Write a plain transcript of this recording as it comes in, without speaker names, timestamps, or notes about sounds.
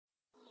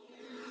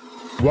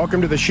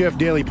Welcome to the Shift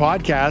Daily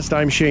Podcast.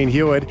 I'm Shane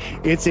Hewitt.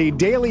 It's a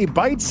daily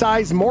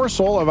bite-sized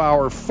morsel of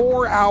our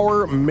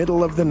 4-hour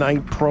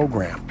middle-of-the-night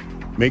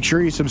program. Make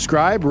sure you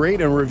subscribe, rate,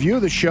 and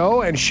review the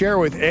show and share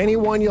with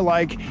anyone you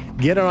like.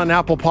 Get it on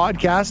Apple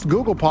Podcasts,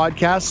 Google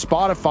Podcasts,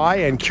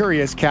 Spotify, and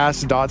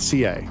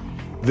CuriousCast.ca.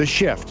 The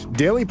Shift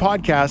Daily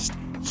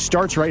Podcast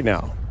starts right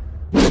now.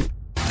 The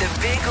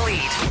Big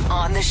Lead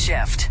on The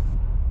Shift.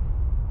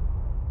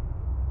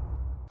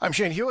 I'm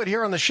Shane Hewitt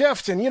here on The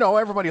Shift, and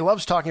everybody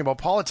loves talking about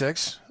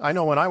politics. I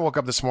know when I woke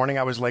up this morning,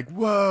 I was like,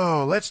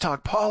 whoa, let's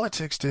talk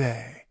politics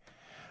today.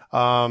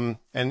 And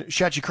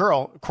Shachi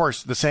Kurl, of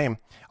course, the same.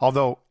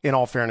 Although, in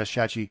all fairness,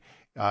 Shachi,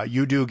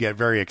 you do get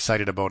very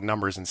excited about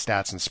numbers and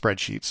stats and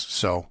spreadsheets.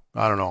 So,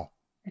 I don't know.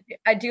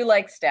 I do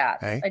like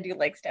stats. Hey? I do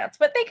like stats,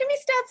 but they can be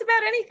stats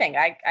about anything.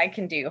 I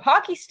can do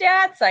hockey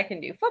stats. I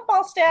can do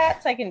football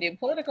stats. I can do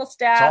political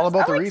stats. It's all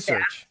about the like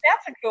research.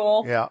 Stats are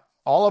cool. Yeah.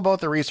 All about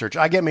the research.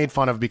 I get made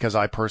fun of because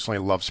I personally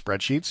love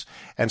spreadsheets.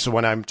 And so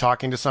when I'm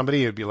talking to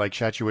somebody, it'd be like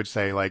Shachi would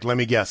say, like, let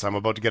me guess, I'm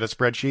about to get a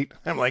spreadsheet.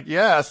 I'm like,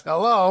 yes,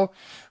 hello.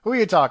 Who are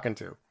you talking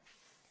to?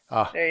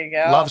 There you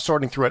go. Love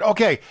sorting through it.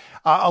 Okay.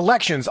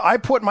 Elections. I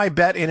put my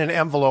bet in an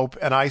envelope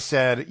and I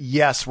said,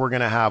 yes, we're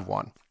going to have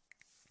one.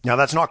 Now,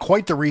 that's not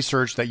quite the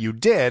research that you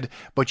did,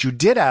 but you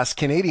did ask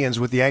Canadians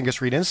with the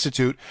Angus Reid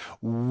Institute,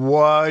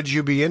 would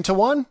you be into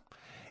one?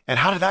 And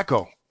how did that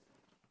go?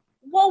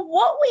 Well,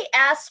 what we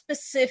asked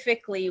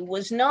specifically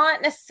was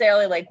not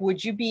necessarily like,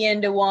 would you be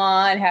into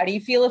one? How do you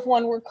feel if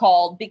one were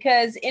called?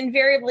 Because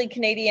invariably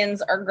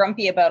Canadians are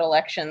grumpy about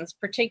elections,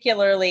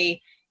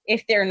 particularly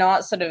if they're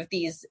not sort of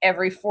these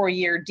every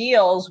 4-year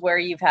deals where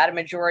you've had a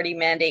majority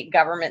mandate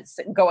government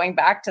going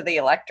back to the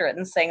electorate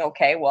and saying,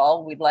 okay,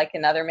 well, we'd like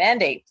another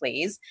mandate,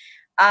 please.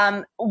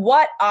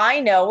 What I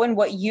know and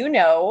what you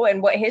know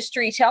and what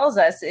history tells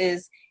us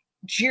is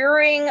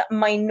during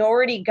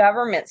minority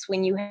governments,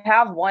 when you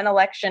have one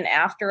election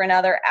after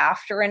another,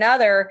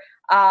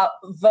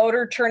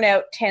 voter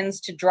turnout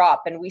tends to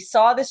drop. And we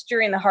saw this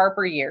during the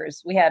Harper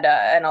years. We had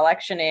an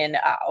election in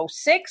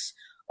 06,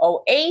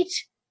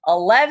 08,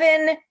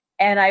 11,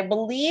 and I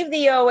believe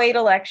the 08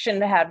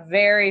 election had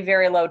very,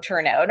 very low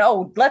turnout.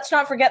 And let's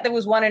not forget there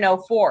was one in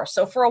 04.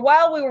 So for a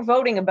while, we were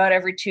voting about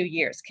every 2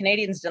 years.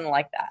 Canadians didn't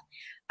like that.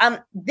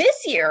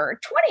 This year,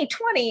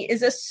 2020,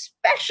 is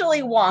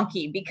especially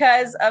wonky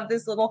because of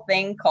this little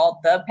thing called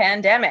the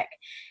pandemic.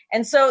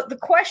 And so the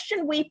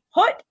question we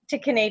put to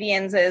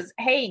Canadians is,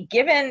 hey,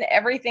 given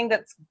everything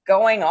that's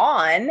going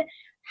on,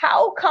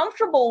 how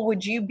comfortable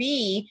would you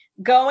be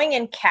going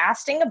and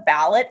casting a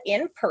ballot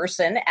in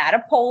person at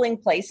a polling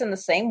place in the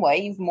same way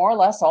you've more or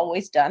less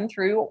always done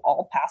through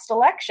all past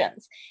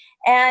elections?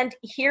 And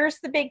here's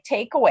the big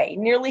takeaway.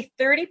 Nearly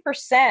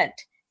 30%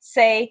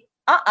 say,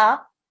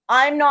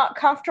 I'm not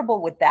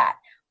comfortable with that.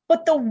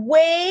 But the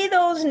way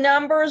those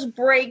numbers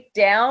break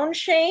down,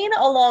 Shane,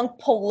 along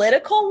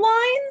political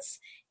lines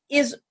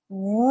is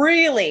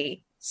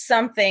really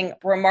something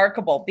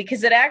remarkable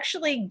because it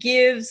actually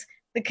gives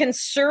the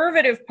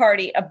Conservative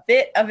Party a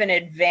bit of an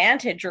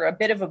advantage or a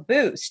bit of a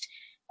boost.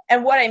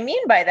 And what I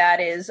mean by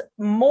that is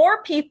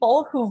more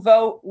people who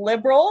vote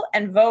Liberal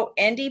and vote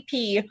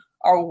NDP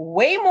are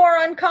way more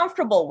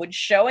uncomfortable with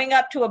showing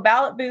up to a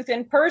ballot booth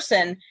in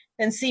person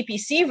than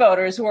CPC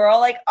voters who are all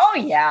like, oh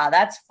yeah,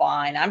 that's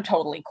fine. I'm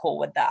totally cool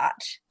with that.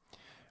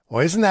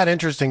 Well, isn't that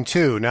interesting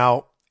too?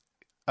 Now,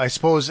 I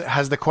suppose,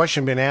 has the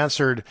question been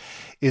answered,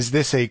 is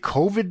this a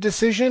COVID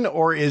decision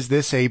or is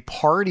this a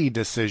party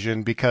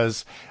decision?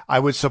 Because I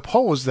would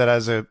suppose that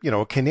as a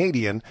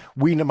Canadian,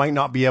 we might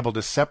not be able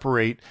to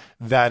separate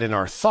that in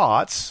our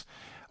thoughts.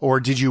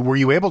 Or were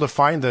you able to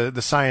find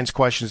the science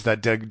questions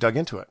that dug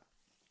into it?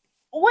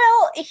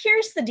 Well,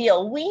 here's the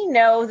deal. We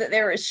know that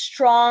there is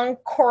strong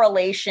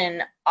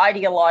correlation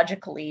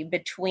ideologically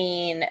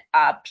between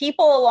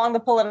people along the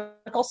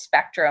political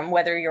spectrum,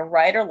 whether you're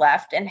right or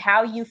left, and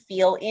how you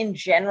feel in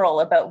general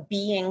about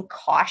being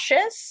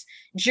cautious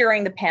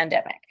during the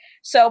pandemic.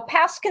 So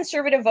past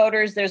Conservative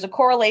voters, there's a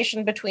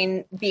correlation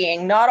between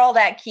being not all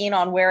that keen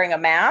on wearing a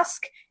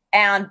mask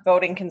and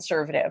voting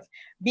Conservative,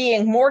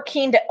 being more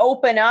keen to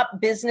open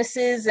up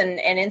businesses and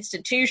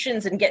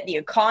institutions and get the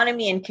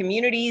economy and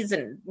communities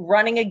and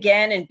running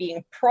again and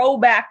being pro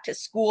back to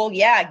school.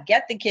 Yeah,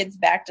 get the kids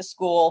back to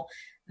school.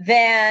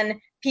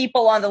 Than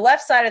people on the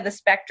left side of the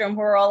spectrum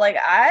who are all like,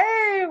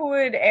 I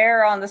would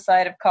err on the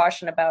side of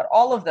caution about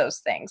all of those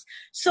things.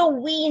 So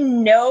we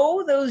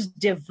know those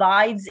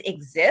divides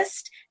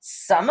exist.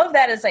 Some of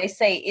that, as I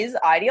say, is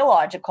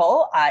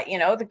ideological.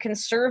 The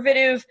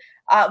Conservative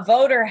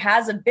voter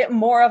has a bit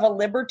more of a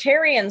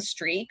libertarian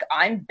streak.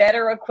 I'm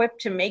better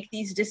equipped to make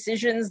these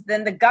decisions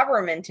than the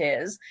government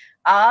is.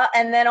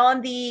 And then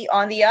on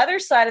the other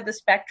side of the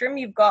spectrum,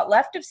 you've got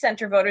left of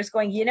center voters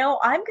going,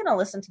 I'm going to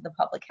listen to the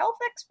public health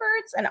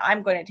experts and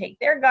I'm going to take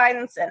their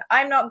guidance and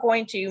I'm not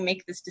going to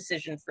make this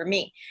decision for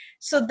me.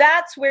 So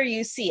that's where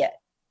you see it.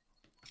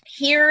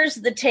 Here's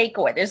the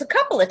takeaway. There's a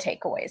couple of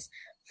takeaways.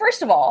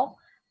 First of all,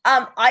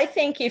 I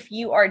think if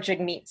you are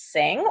Jagmeet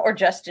Singh or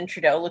Justin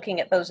Trudeau looking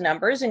at those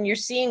numbers and you're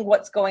seeing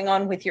what's going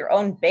on with your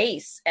own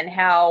base and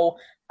how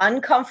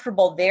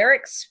uncomfortable they're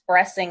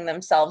expressing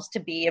themselves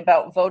to be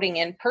about voting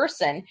in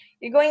person,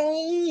 you're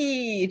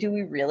going, do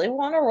we really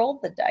want to roll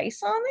the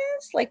dice on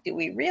this? Like, do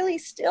we really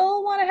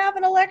still want to have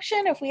an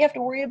election if we have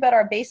to worry about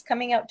our base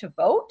coming out to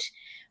vote?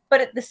 But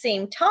at the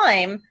same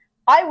time,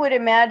 I would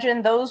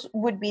imagine those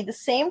would be the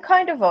same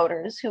kind of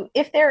voters who,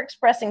 if they're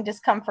expressing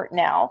discomfort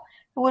now,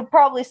 who would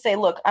probably say,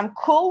 look, I'm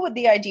cool with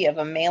the idea of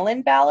a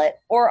mail-in ballot,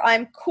 or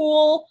I'm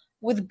cool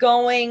with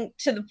going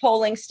to the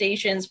polling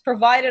stations,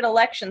 provided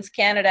Elections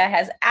Canada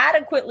has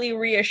adequately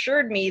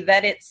reassured me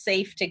that it's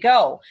safe to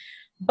go.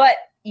 But,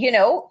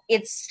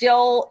 it's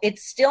still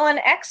an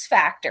X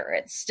factor.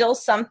 It's still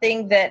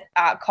something that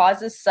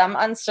causes some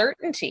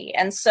uncertainty.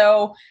 And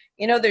so,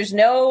 there's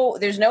no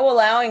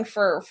allowing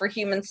for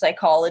human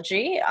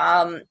psychology.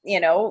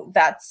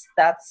 That's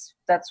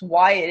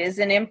why it is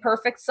an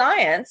imperfect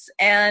science.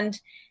 And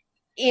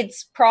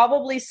it's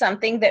probably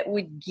something that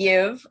would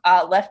give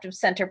left of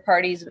center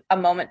parties a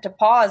moment to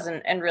pause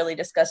and really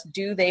discuss,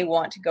 do they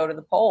want to go to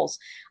the polls?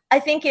 I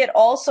think it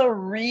also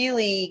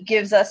really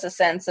gives us a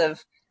sense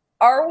of,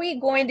 are we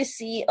going to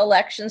see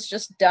elections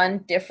just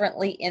done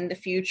differently in the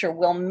future?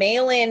 Will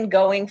mail-in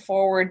going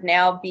forward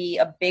now be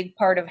a big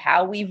part of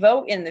how we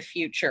vote in the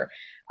future?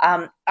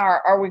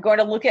 Are we going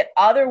to look at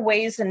other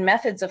ways and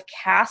methods of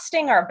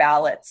casting our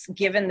ballots,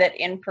 given that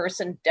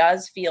in-person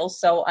does feel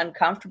so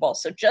uncomfortable?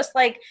 So just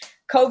like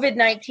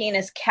COVID-19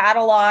 has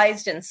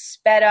catalyzed and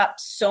sped up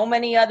so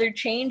many other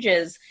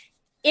changes,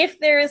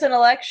 if there is an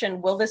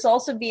election, will this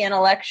also be an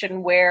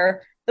election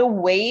where the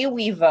way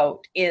we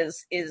vote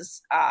is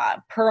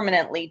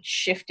permanently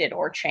shifted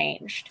or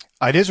changed?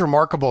 It is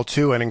remarkable,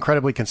 too, and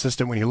incredibly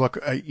consistent when you look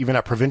even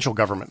at provincial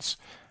governments.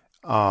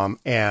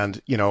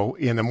 And,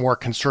 in the more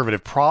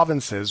conservative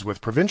provinces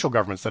with provincial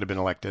governments that have been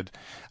elected,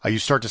 you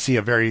start to see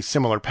a very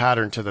similar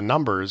pattern to the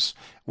numbers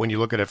when you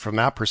look at it from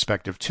that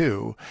perspective,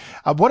 too.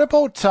 What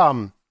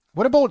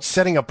about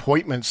setting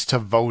appointments to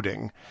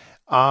voting?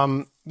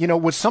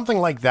 Would something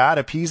like that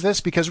appease this?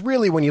 Because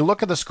really, when you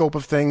look at the scope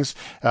of things,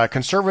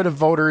 conservative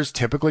voters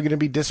typically going to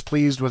be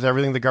displeased with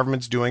everything the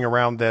government's doing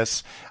around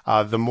this.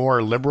 The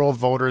more liberal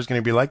voters going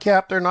to be like,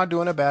 yep, they're not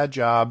doing a bad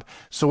job.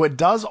 So it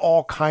does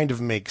all kind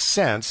of make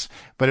sense,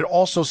 but it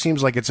also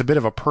seems like it's a bit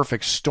of a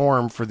perfect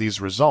storm for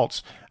these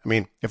results. I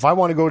mean, if I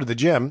want to go to the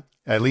gym,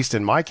 at least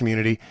in my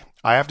community,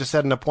 I have to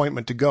set an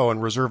appointment to go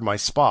and reserve my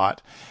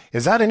spot.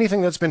 Is that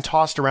anything that's been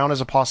tossed around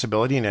as a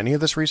possibility in any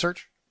of this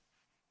research?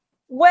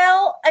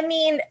 Well, I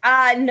mean,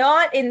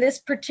 not in this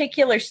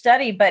particular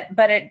study, but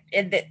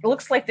it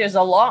looks like there's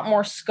a lot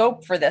more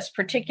scope for this,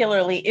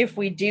 particularly if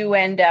we do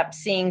end up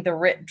seeing the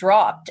writ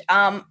dropped.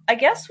 I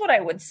guess what I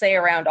would say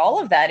around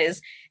all of that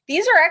is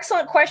these are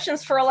excellent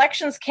questions for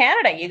Elections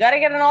Canada. You got to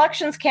get an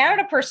Elections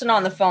Canada person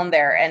on the phone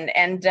there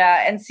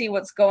and see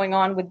what's going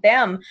on with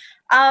them.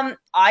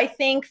 I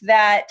think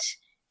that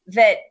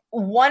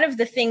one of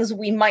the things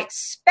we might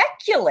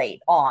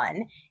speculate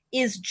on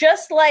is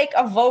just like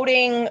a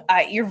voting,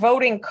 your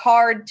voting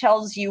card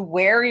tells you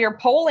where your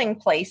polling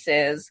place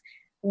is.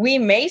 We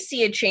may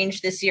see a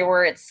change this year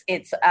where it's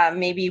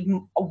maybe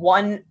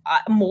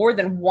more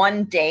than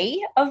one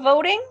day of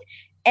voting.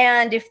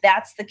 And if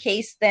that's the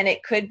case, then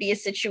it could be a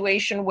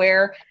situation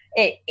where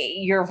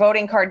your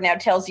voting card now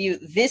tells you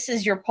this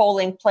is your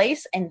polling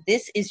place and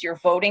this is your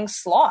voting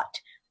slot.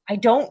 I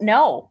don't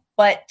know,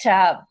 but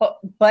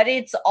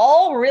it's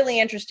all really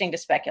interesting to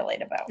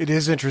speculate about. It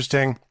is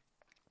interesting.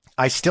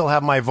 I still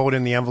have my vote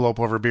in the envelope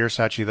over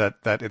Biersachi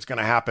that it's going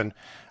to happen.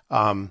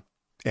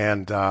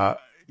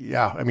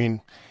 Yeah, I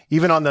mean,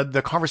 even on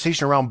the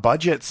conversation around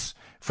budgets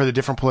for the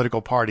different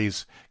political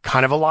parties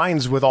kind of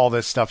aligns with all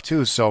this stuff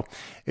too. So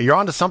you're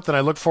onto something. I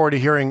look forward to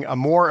hearing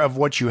more of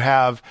what you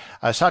have.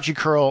 Sachi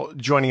Kurl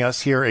joining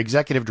us here,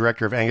 Executive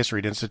Director of Angus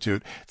Reid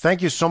Institute.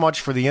 Thank you so much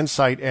for the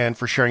insight and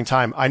for sharing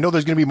time. I know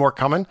there's going to be more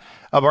coming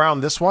around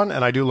this one,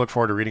 and I do look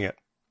forward to reading it.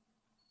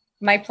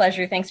 My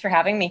pleasure. Thanks for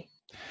having me.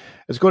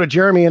 Let's go to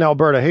Jeremy in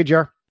Alberta. Hey,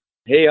 Jer.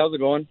 Hey, how's it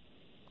going?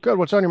 Good.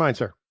 What's on your mind,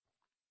 sir?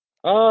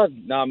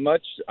 Not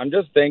much. I'm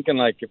just thinking,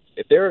 like,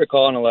 if they were to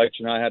call an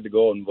election, I had to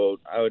go and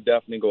vote, I would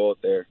definitely go out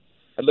there.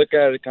 I'd look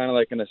at it kind of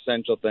like an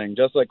essential thing,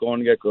 just like going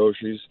to get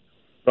groceries,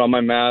 put on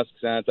my mask,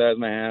 sanitize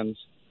my hands,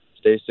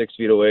 stay 6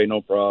 feet away,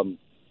 no problem.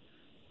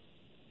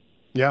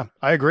 Yeah,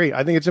 I agree.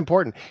 I think it's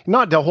important.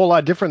 Not a whole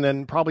lot different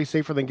than probably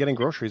safer than getting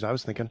groceries, I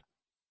was thinking.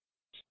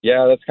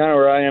 Yeah, that's kind of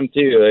where I am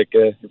too. Like,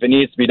 if it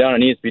needs to be done, it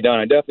needs to be done.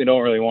 I definitely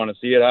don't really want to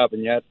see it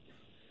happen yet,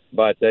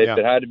 but if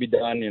it had to be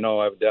done,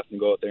 I would definitely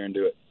go out there and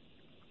do it.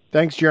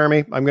 Thanks,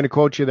 Jeremy. I'm going to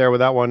quote you there with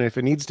that one. If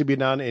it needs to be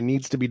done, it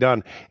needs to be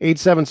done.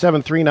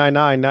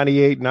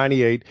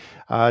 877-399-9898.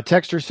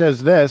 Texter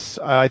says this,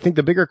 I think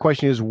the bigger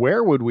question is,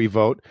 where would we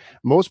vote?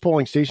 Most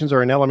polling stations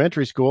are in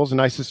elementary schools, and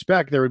I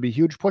suspect there would be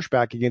huge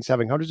pushback against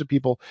having hundreds of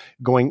people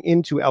going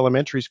into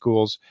elementary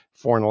schools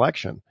for an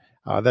election.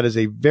 That is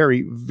a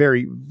very,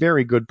 very,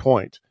 very good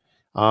point.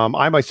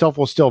 I myself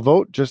will still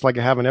vote, just like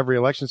I have in every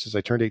election since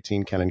I turned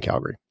 18, Ken in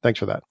Calgary. Thanks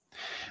for that.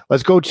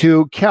 Let's go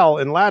to Kel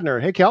in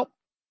Ladner. Hey, Kel.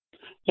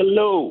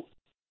 Hello.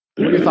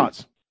 What are your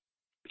thoughts?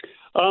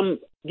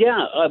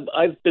 Yeah,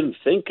 I've been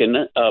thinking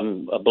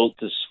about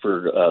this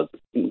for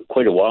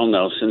quite a while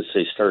now since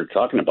they started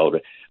talking about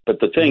it. But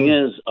the thing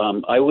is,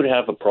 I would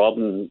have a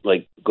problem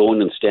like going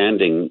and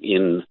standing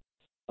in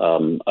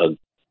a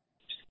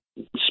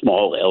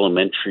small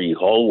elementary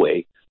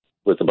hallway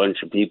with a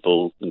bunch of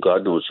people, and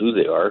God knows who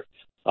they are,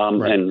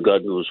 and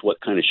God knows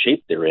what kind of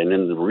shape they're in.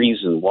 And the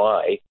reason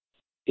why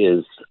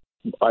is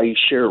I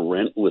share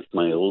rent with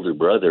my older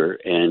brother,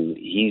 and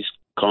he's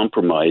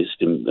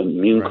compromised,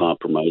 immune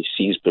compromised.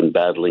 He's been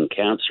battling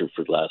cancer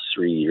for the last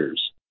 3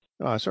 years.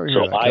 Oh, sorry.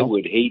 So I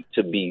would hate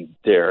to be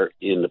there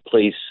in the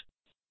place,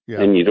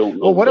 and you don't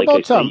know. Well, what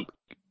about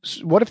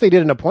what if they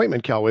did an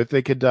appointment, Kel? If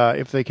they could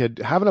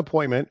have an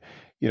appointment,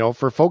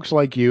 for folks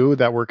like you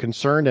that were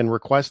concerned and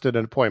requested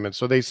an appointment.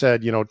 So they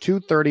said,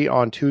 2:30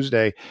 on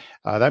Tuesday.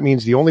 That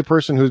means the only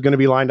person who's going to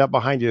be lined up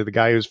behind you, the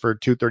guy who's for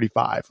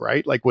 2:35,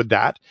 right? Like, would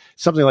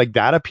something like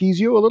that appease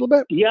you a little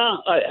bit? Yeah,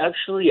 I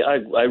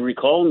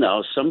recall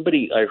now.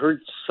 I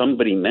heard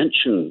somebody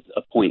mention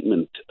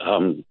appointment.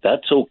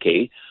 That's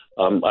okay.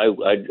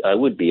 I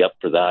would be up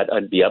for that.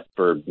 I'd be up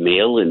for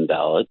mail-in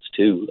ballots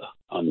too.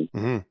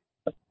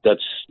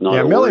 That's not.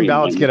 Yeah, mail-in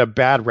ballots get a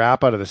bad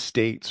rap out of the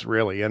States,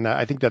 really, and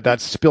I think that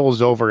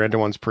spills over into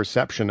one's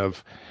perception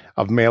of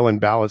mail-in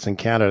ballots in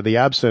Canada. The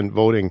absent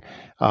voting,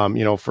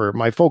 for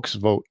my folks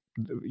vote,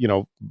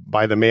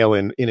 by the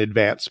mail-in in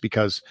advance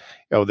because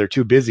they're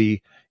too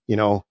busy,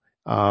 to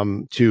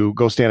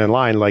go stand in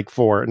line.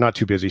 Not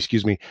too busy,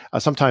 excuse me.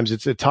 Sometimes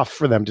it's tough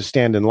for them to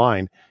stand in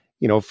line,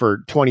 for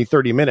 20,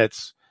 30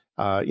 minutes,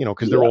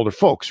 because they're older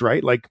folks,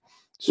 right?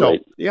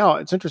 Yeah,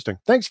 it's interesting.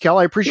 Thanks, Kel.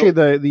 I appreciate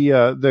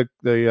the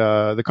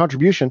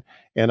contribution,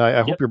 and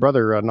I hope your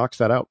brother knocks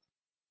that out.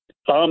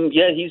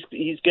 Yeah,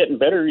 he's getting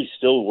better. He's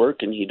still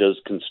working. He does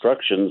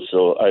construction,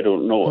 so I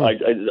don't know.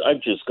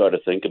 I've just got to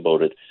think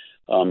about it.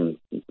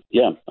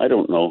 Yeah, I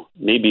don't know.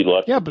 Maybe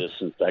lots of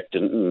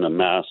disinfectant and a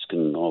mask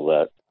and all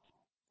that.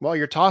 Well,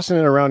 you're tossing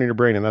it around in your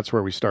brain, and that's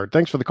where we start.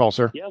 Thanks for the call,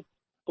 sir. Yeah.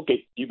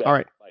 Okay. You bet. All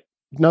right. Bye.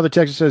 Another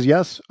texter says,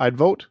 yes, I'd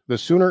vote. The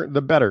sooner,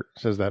 the better,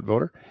 says that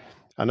voter.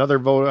 Another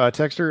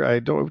texter, I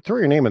don't throw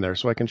your name in there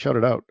so I can shout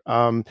it out.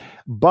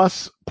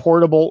 Bus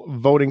portable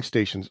voting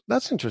stations.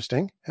 That's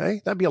interesting. Hey,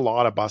 that'd be a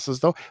lot of buses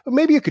though. But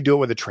maybe you could do it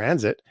with a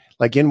transit,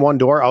 like in one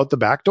door, out the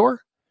back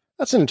door.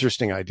 That's an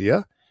interesting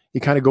idea.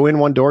 You kind of go in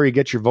one door, you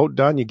get your vote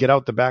done, you get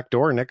out the back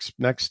door. Next,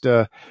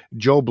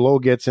 Joe Blow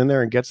gets in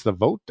there and gets the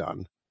vote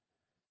done.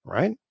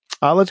 Right.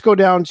 Let's go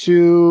down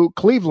to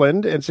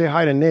Cleveland and say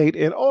hi to Nate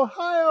in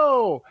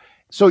Ohio.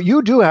 So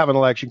you do have an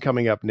election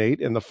coming up,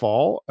 Nate, in the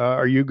fall.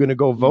 Are you going to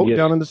go vote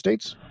down in the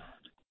States?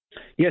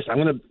 Yes, I'm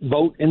going to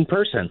vote in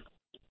person.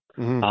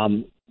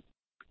 Only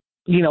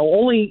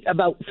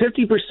about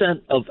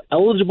 50% of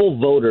eligible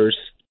voters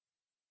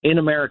in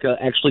America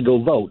actually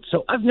go vote.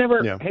 So I've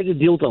never had to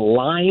deal with a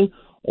line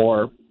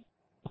or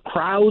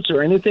crowds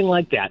or anything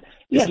like that.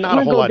 It's not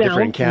a whole lot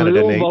different in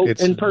Canada, Nate.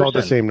 It's about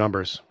the same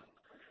numbers.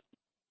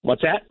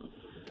 What's that?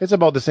 It's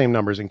about the same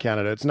numbers in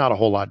Canada. It's not a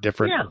whole lot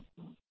different. Yeah,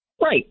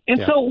 right.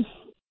 And so,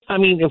 I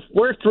mean, if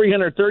we're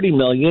 330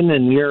 million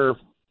and you're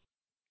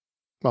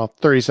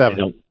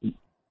 37.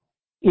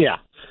 Yeah.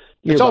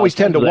 It's always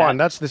 10 to 1.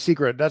 That's the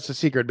secret. That's the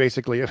secret,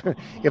 basically.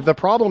 If the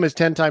problem is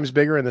 10 times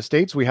bigger in the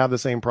States, we have the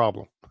same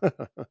problem.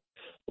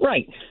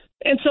 Right.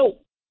 And so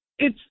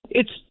it's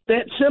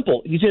that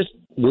simple. You just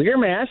wear your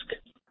mask,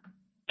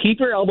 keep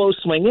your elbows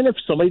swinging. If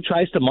somebody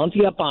tries to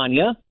monkey up on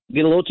you,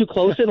 get a little too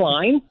close in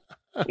line,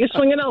 you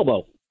swing an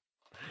elbow.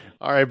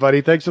 All right, buddy.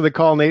 Thanks for the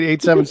call,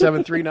 Nate.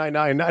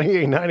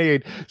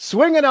 877-399-9898.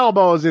 Swinging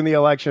elbows in the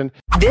election.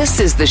 This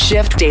is the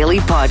Shift Daily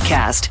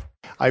Podcast.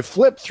 I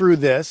flipped through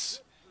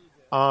this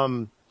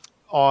on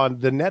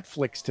the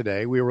Netflix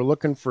today. We were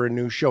looking for a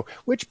new show,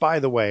 which, by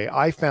the way,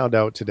 I found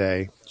out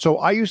today. So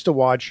I used to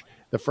watch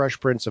The Fresh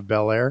Prince of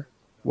Bel-Air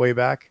way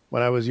back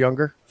when I was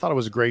younger. Thought it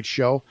was a great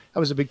show. I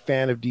was a big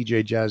fan of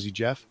DJ Jazzy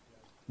Jeff.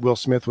 Will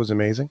Smith was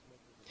amazing.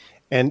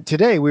 And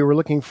today we were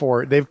looking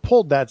for, they've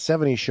pulled that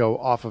 70s show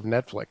off of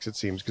Netflix, it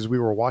seems, because we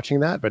were watching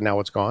that, but now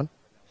it's gone.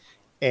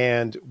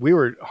 And we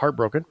were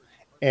heartbroken.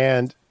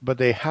 But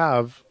they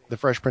have The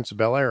Fresh Prince of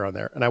Bel-Air on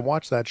there. And I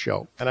watched that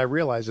show. And I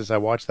realized as I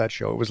watched that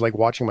show, it was like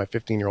watching my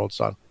 15-year-old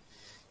son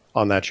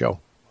on that show.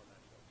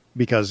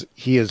 Because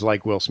he is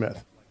like Will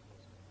Smith.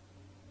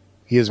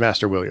 He is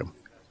Master William.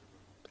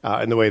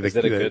 In the way that, is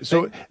that a good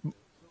thing?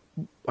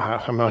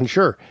 I'm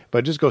unsure, but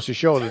it just goes to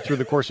show that through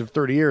the course of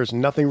 30 years,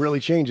 nothing really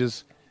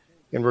changes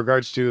in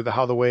regards to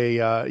how the way,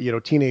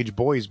 teenage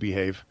boys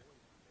behave.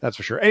 That's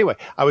for sure. Anyway,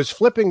 I was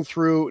flipping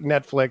through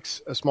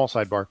Netflix, a small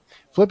sidebar,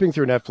 flipping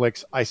through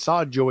Netflix. I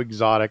saw Joe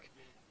Exotic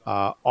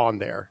on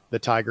there, the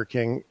Tiger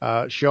King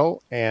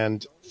show,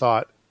 and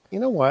thought, you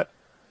know what?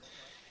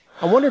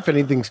 I wonder if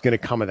anything's going to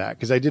come of that,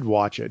 because I did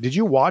watch it. Did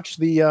you watch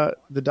the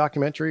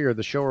documentary or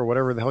the show or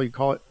whatever the hell you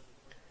call it?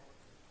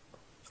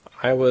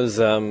 I was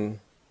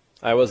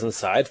I was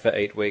inside for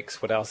 8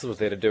 weeks. What else was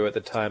there to do at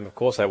the time? Of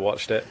course I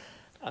watched it.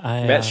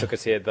 Matt shook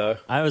his head, though.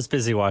 I was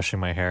busy washing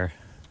my hair.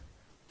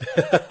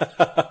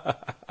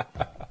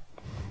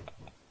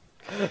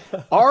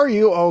 Are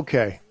you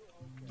okay?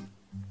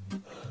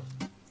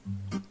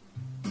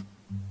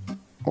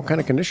 What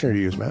kind of conditioner do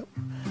you use, Matt?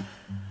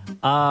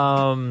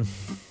 I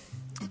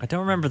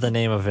don't remember the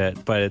name of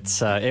it, but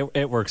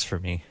it works for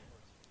me.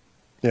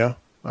 Yeah.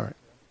 All right.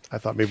 I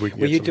thought maybe we could.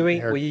 Were you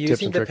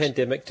using the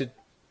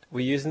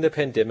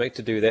pandemic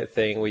to do that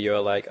thing where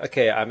you're like,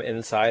 okay, I'm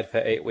inside for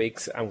 8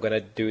 weeks. I'm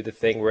gonna do the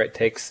thing where it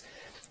takes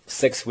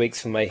 6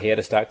 weeks for my hair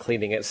to start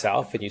cleaning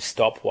itself, and you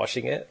stop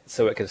washing it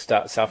so it can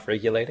start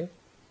self-regulating?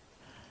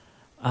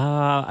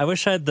 I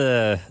wish I had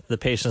the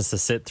patience to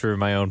sit through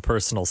my own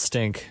personal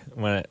stink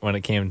when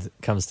it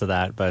comes to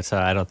that, but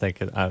I don't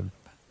think I'm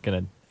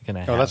gonna.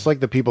 Oh, that's like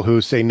the people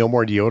who say no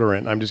more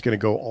deodorant. I'm just gonna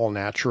go all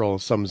natural,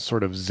 some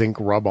sort of zinc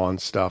rub-on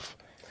stuff,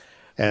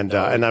 and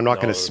I'm not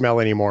gonna smell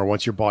anymore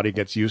once your body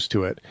gets used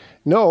to it.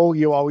 No,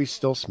 you always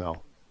still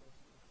smell.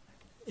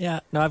 Yeah,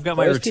 no, I've got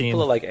my routine.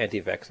 People are like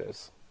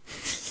anti-vaxxers.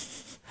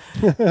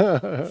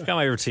 I've got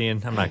my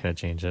routine. I'm not gonna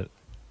change it.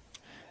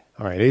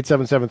 All right,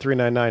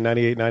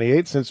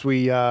 877-399-9898. Since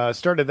we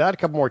started that, a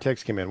couple more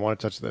texts came in. Want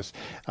to touch this.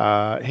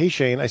 Hey,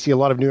 Shane, I see a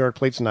lot of New York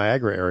plates in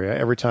Niagara area.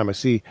 Every time I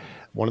see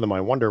one of them,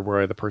 I wonder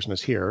where the person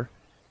is here.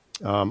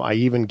 I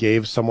even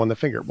gave someone the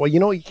finger. Well,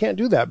 you can't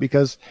do that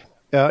because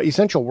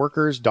essential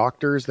workers,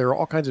 doctors, there are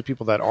all kinds of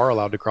people that are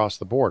allowed to cross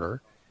the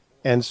border.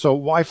 And so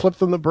why flip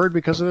them the bird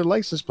because of their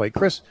license plate?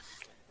 Chris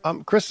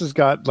has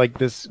got like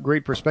this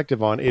great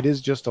perspective on it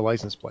is just a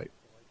license plate.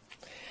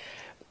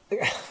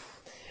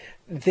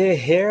 They're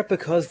here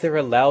because they're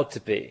allowed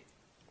to be.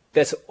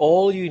 That's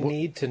all you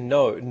need to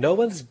know. No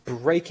one's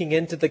breaking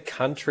into the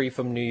country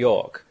from New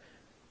York.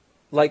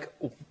 Like,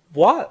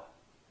 what?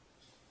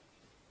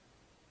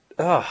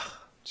 Ugh.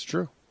 It's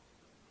true.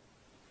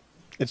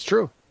 It's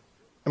true.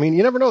 I mean,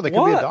 you never know. They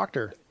could be a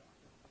doctor.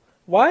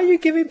 Why are you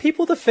giving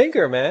people the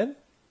finger, man?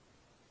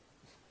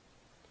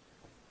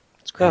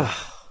 It's crazy.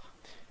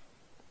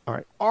 All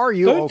right. Are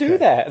you Don't do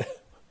that.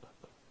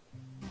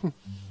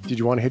 Did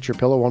you want to hit your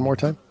pillow one more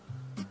time?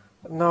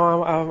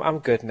 No, I'm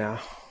good now.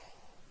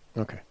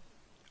 Okay.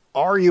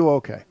 Are you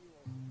okay?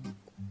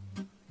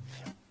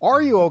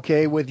 Are you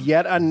okay with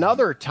yet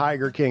another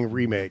Tiger King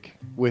remake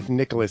with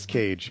Nicolas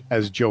Cage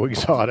as Joe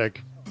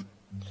Exotic?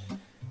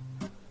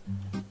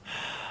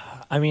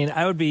 I mean,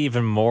 I would be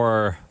even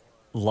more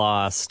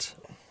lost,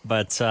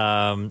 but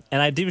and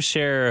I do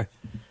share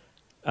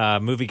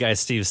movie guy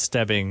Steve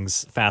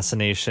Stebbings'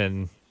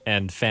 fascination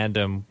and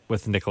fandom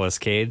with Nicolas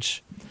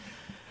Cage.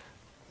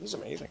 He's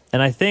amazing.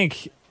 And I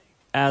think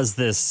as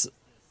this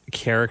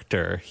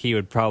character, he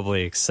would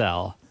probably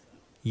excel.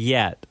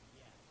 Yet,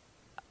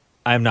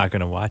 I'm not going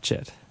to watch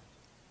it.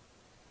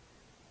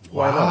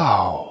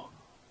 Wow.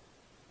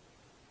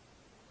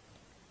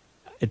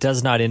 It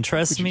does not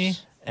interest me,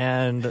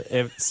 and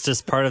it's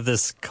just part of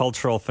this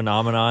cultural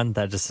phenomenon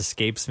that just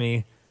escapes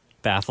me,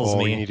 baffles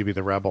me. You need to be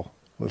the rebel.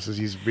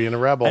 He's being a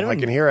rebel. I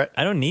can hear it.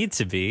 I don't need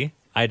to be.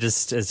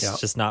 It's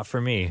just not for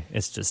me.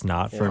 It's just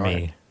not for me.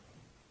 Right.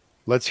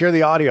 Let's hear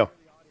the audio.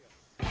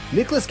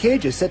 Nicolas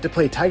Cage is set to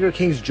play Tiger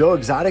King's Joe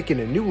Exotic in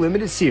a new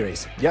limited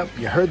series. Yep,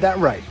 you heard that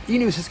right. E!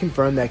 News has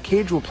confirmed that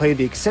Cage will play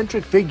the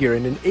eccentric figure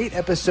in an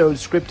 8-episode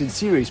scripted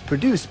series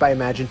produced by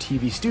Imagine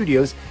TV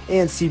Studios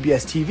and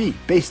CBS TV,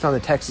 based on the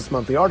Texas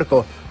Monthly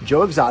article,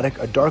 Joe Exotic,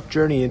 A Dark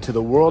Journey into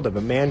the World of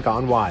a Man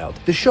Gone Wild.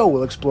 The show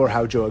will explore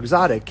how Joe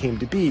Exotic came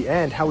to be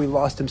and how he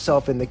lost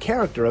himself in the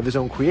character of his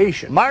own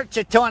creation. March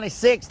of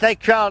 26th, they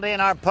crawled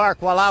in our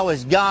park while I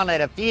was gone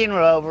at a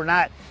funeral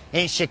overnight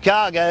in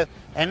Chicago,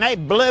 and they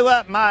blew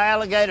up my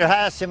alligator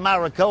house in my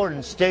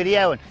recording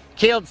studio and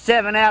killed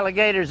 7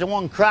 alligators and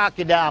 1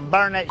 crocodile and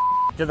burned that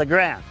to the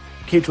ground.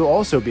 Cage will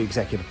also be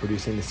executive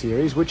producing the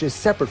series, which is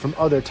separate from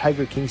other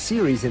Tiger King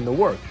series in the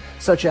work,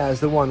 such as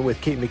the one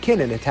with Kate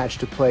McKinnon attached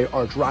to play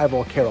arch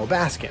rival Carol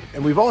Baskin.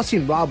 And we've all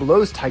seen Rob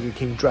Lowe's Tiger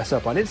King dress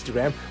up on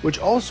Instagram, which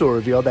also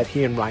revealed that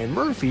he and Ryan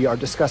Murphy are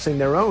discussing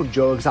their own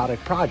Joe Exotic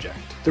project.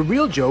 The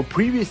real Joe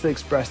previously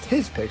expressed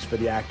his picks for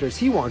the actors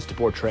he wants to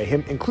portray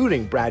him,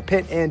 including Brad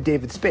Pitt and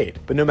David Spade.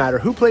 But no matter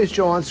who plays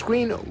Joe on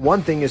screen,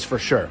 one thing is for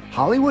sure,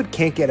 Hollywood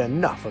can't get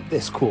enough of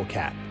this cool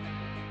cat.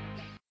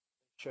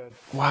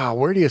 Wow,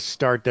 where do you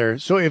start there?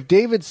 So if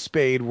David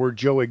Spade were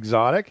Joe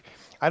Exotic,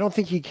 I don't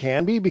think he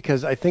can be,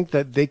 because I think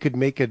that they could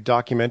make a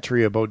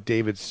documentary about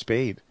David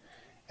Spade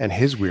and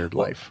his weird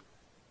life.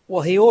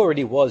 Well, he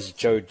already was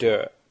Joe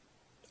Dirt.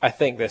 I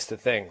think that's the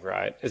thing,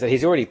 right? Is that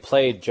he's already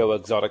played Joe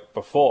Exotic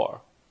before,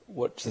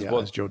 which is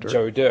what Joe Dirt.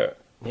 Joe Dirt.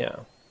 Yeah.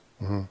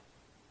 Mm-hmm.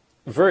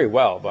 Very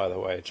well, by the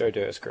way. Joe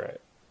Dirt is great.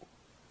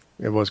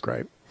 It was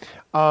great.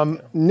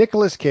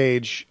 Nicolas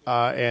Cage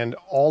and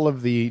all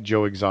of the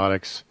Joe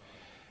Exotics,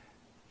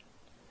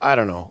 I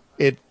don't know.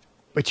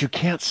 But you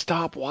can't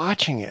stop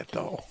watching it,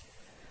 though.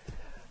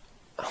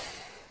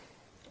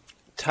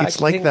 It's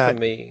like that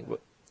for me.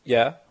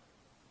 Yeah?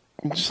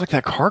 Just like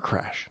that car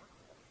crash.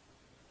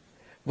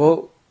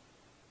 Well,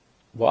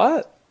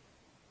 what?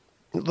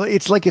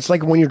 It's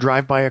like when you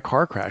drive by a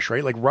car crash,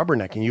 right? Like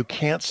rubbernecking. You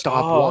can't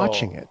stop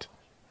watching it.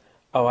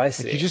 Oh, I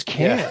see. Like you just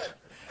can't.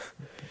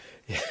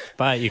 Yeah.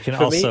 But you can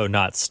also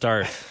not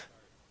start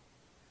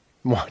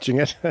watching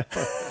it.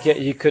 Yeah,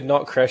 you could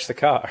not crash the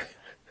car.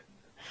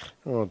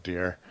 Oh,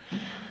 dear.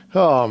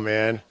 Oh,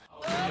 man.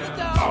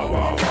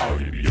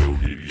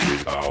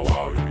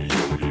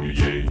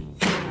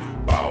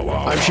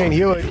 I'm Shane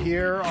Hewitt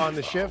here on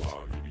The Shift.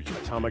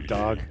 Atomic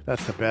Dog.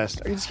 That's the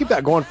best. Let's keep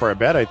that going for a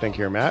bit, I think,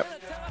 here, Matt.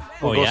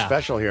 We'll go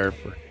special here.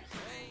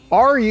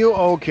 Are you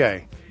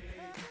okay?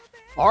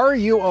 Are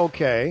you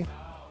okay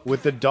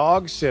with the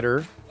dog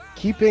sitter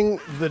keeping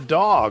the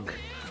dog?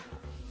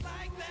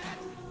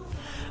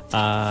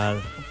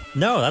 No,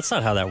 that's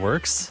not how that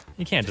works.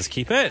 You can't just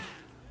keep it.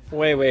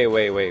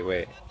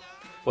 Wait.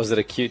 Was it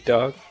a cute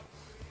dog?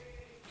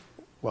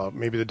 Well,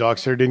 maybe the dog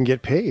sitter didn't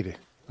get paid.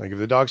 Like, if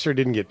the dog sitter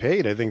didn't get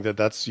paid, I think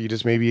that's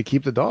you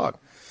keep the dog.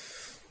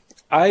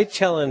 I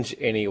challenge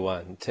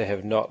anyone to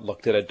have not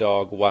looked at a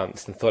dog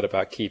once and thought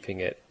about keeping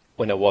it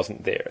when it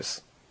wasn't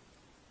theirs.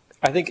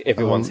 I think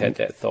everyone's had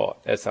that thought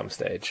at some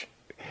stage.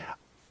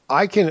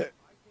 I can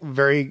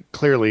very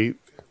clearly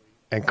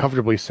and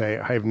comfortably say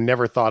I've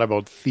never thought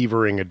about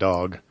thievering a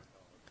dog.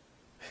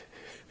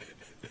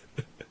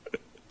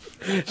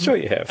 Sure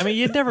you have. I mean,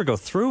 you'd never go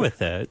through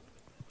with it,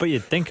 but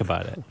you'd think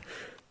about it.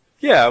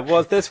 Yeah,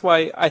 well, that's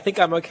why I think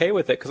I'm okay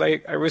with it, because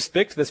I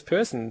respect this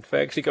person for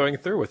actually going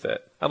through with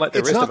it. Unlike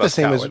the rest of us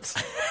cowards. It's not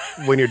the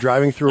same as when you're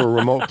driving through a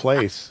remote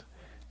place.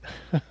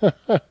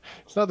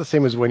 It's not the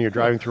same as when you're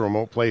driving through a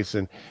remote place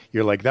and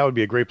you're like, that would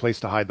be a great place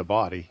to hide the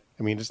body.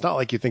 I mean, it's not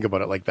like you think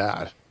about it like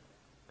that.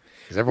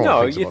 Because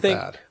everyone thinks about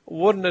that.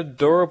 What an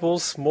adorable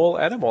small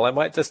animal.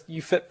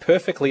 You fit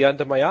perfectly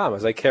under my arm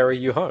as I carry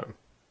you home.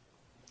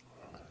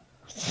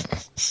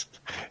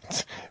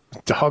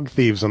 Dog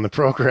thieves on the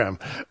program.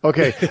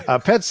 Okay, a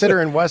pet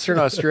sitter in Western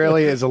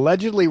Australia is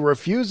allegedly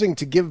refusing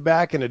to give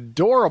back an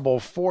adorable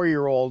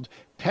 4-year-old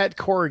pet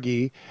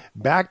corgi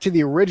back to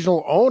the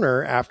original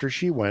owner after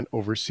she went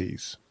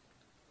overseas.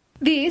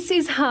 This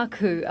is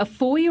Haku, a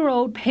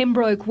 4-year-old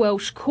Pembroke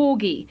Welsh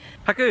corgi.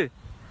 Haku,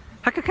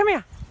 come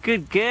here.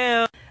 Good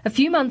girl. A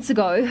few months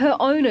ago, her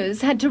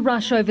owners had to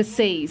rush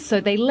overseas, so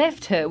they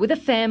left her with a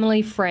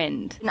family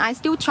friend. I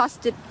still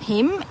trusted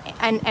him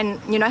and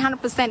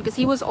 100% because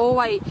he was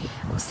always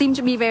seemed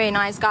to be a very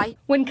nice guy.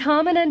 When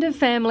Carmen and her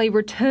family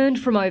returned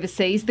from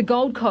overseas, the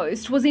Gold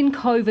Coast was in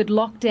COVID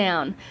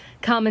lockdown.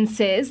 Carmen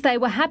says they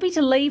were happy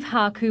to leave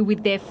Haku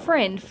with their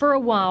friend for a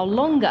while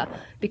longer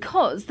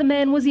because the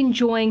man was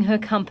enjoying her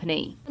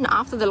company. And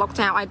after the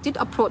lockdown, I did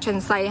approach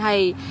and say,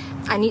 hey,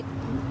 I need...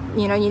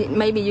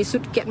 maybe you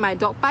should get my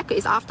dog back.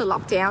 It's after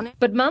lockdown.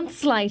 But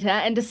months later,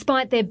 and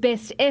despite their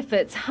best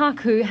efforts,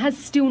 Haku has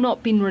still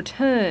not been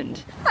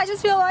returned. I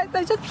just feel like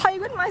they just play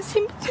with my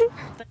sympathy.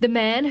 The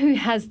man who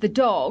has the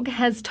dog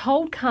has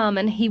told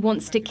Carmen he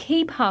wants to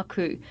keep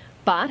Haku,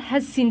 but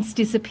has since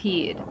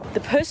disappeared. The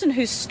person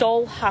who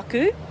stole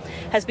Haku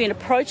has been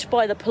approached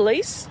by the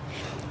police,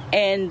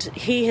 and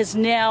he has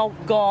now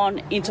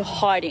gone into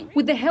hiding.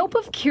 With the help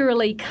of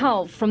Kiralee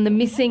Culf from the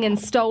Missing and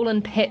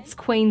Stolen Pets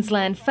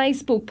Queensland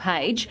Facebook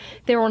page,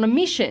 they're on a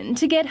mission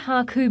to get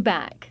Haku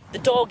back. The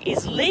dog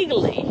is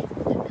legally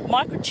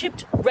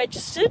microchipped,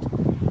 registered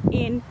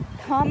in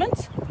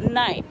Carmen's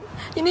name.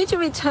 You need to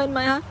return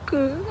my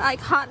Haku. I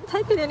can't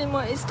take it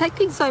anymore. It's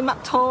taking so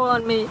much toll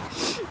on me.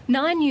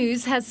 9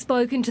 News has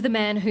spoken to the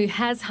man who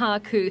has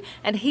Haku,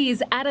 and he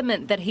is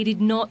adamant that he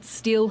did not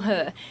steal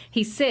her.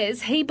 He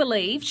says he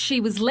believed she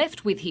was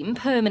left with him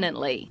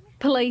permanently.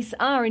 Police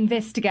are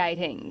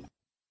investigating.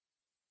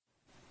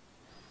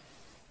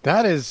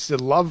 That is a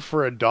love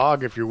for a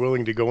dog if you're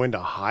willing to go into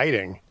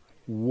hiding.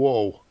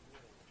 Whoa.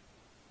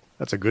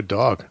 That's a good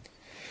dog.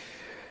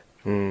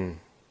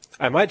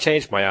 I might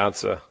change my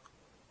answer.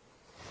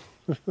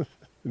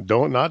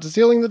 Not to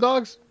stealing the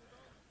dogs?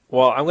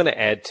 Well, I'm going to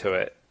add to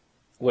it,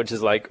 which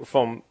is like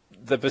from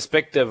the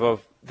perspective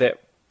of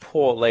that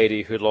poor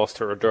lady who lost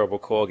her adorable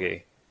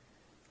corgi.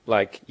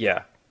 Like,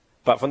 yeah.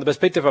 But from the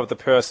perspective of the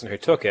person who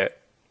took it,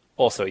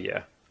 also,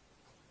 yeah.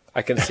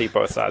 I can see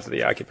both sides of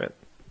the argument.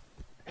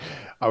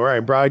 All right,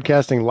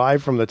 broadcasting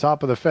live from the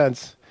top of the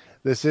fence.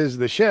 This is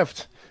The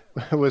Shift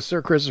with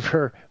Sir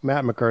Christopher,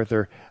 Matt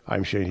MacArthur.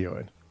 I'm Shane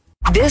Hewitt.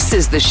 This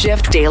is the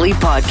Shift Daily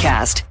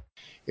Podcast.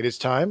 It is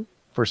time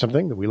for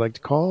something that we like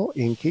to call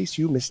In Case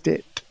You Missed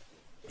It.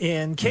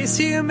 In case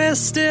you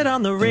missed it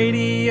on the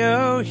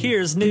radio,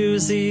 here's New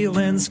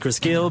Zealand's Chris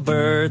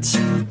Gilbert.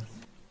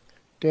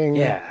 Ding.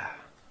 Yeah.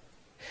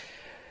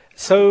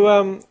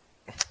 So,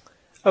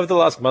 over the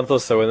last month or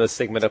so in this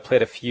segment, I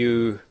played a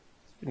few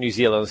New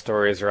Zealand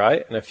stories,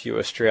 right? And a few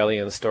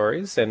Australian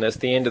stories. And it's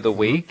the end of the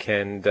week,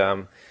 and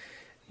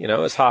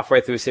it's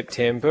halfway through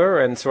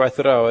September, and so I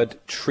thought I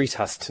would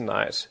treat us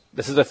tonight.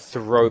 This is a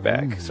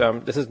throwback.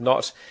 So this is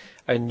not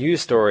a new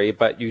story,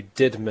 but you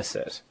did miss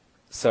it.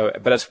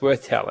 But it's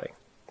worth telling.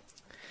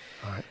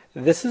 All right.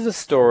 This is a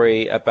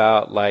story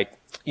about,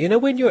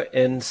 when you're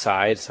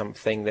inside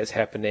something that's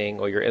happening,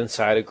 or you're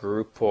inside a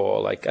group,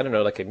 or like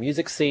a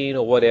music scene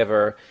or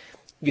whatever,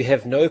 you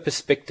have no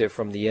perspective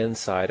from the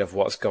inside of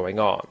what's going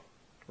on,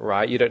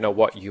 right? You don't know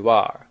what you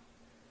are.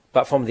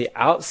 But from the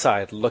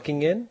outside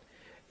looking in,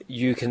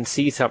 you can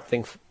see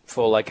something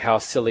for like how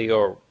silly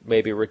or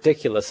maybe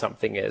ridiculous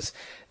something is.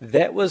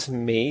 That was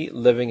me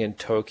living in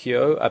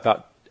Tokyo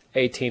about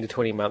 18 to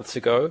 20 months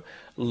ago,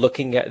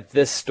 looking at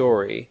this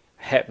story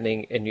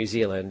happening in New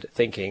Zealand,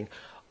 thinking,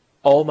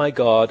 oh my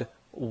God,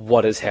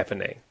 what is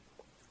happening?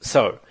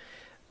 So,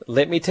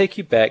 let me take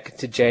you back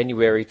to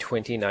January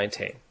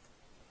 2019.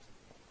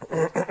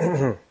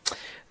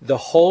 The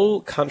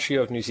whole country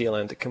of New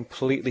Zealand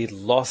completely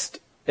lost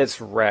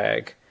its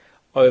rag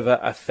over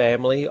a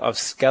family of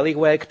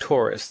scallywag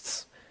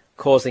tourists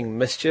causing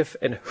mischief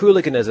and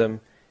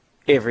hooliganism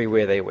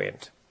everywhere they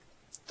went.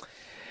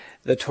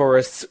 The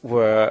tourists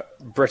were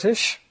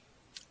British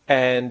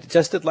and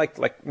just did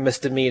like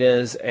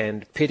misdemeanors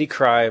and petty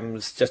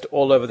crimes just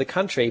all over the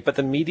country, but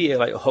the media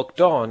like hooked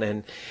on,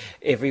 and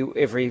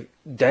every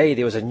day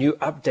there was a new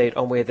update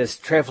on where this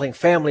traveling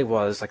family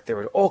was. Like they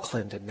were in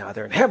Auckland and now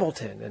they're in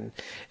Hamilton,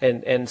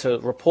 and so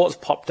reports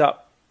popped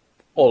up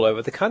all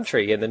over the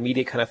country, and the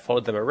media kind of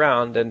followed them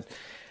around, and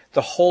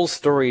the whole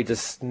story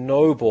just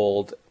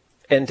snowballed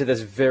into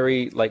this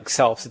very like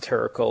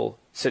self-satirical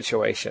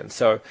situation.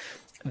 So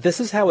this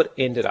is how it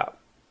ended up.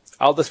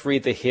 I'll just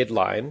read the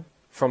headline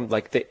from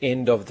like the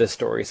end of the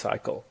story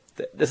cycle.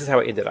 This is how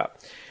it ended up.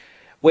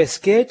 We're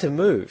scared to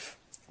move.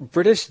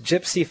 British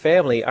gypsy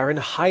family are in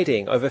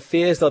hiding over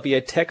fears they'll be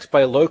attacked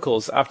by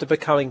locals after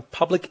becoming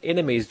public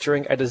enemies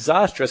during a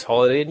disastrous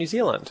holiday in New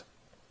Zealand.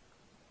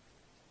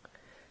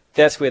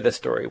 That's where the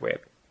story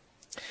went.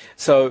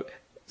 So,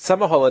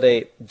 summer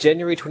holiday,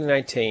 January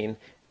 2019,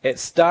 it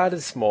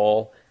started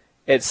small,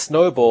 it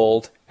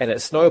snowballed, and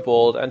it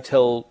snowballed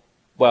until,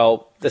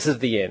 well, this is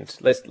the end.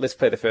 Let's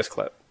play the first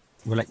clip.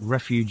 We're like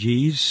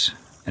refugees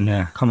in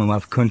a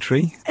Commonwealth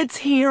country. It's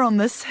here on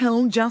this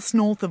hill just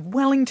north of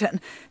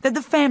Wellington that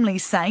the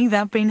families say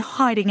they've been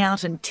hiding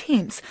out in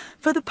tents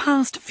for the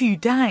past few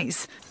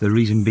days. The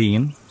reason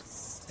being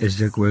is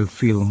that we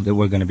feel that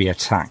we're going to be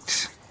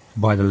attacked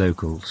by the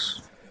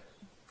locals.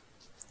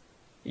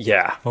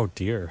 Yeah. Oh,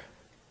 dear.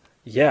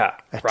 Yeah.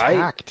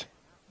 Attacked.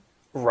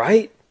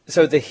 Right?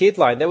 So the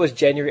headline, that was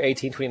January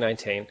 18,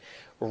 2019.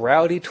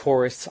 Rowdy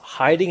tourists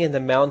hiding in the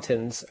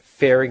mountains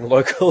fearing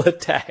local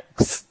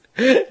attacks.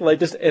 Like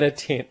just in a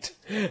tent,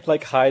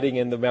 like hiding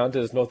in the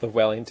mountains north of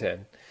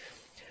Wellington.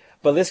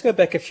 But let's go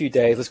back a few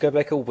days. Let's go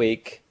back a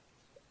week.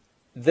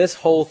 This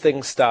whole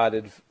thing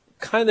started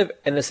kind of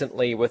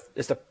innocently with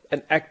just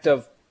an act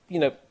of,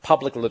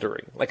 public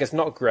littering. Like it's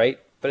not great,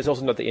 but it's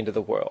also not the end of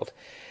the world.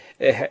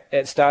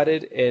 It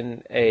started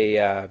in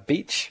a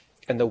beach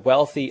in the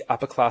wealthy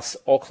upper-class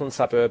Auckland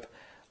suburb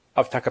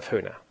of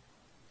Takapuna.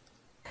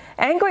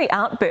 Angry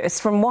outbursts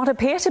from what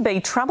appear to be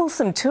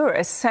troublesome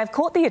tourists have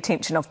caught the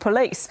attention of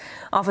police.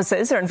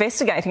 Officers are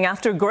investigating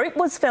after a group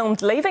was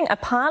filmed leaving a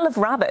pile of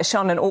rubbish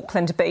on an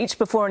Auckland beach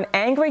before an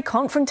angry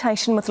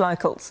confrontation with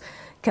locals.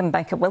 Kim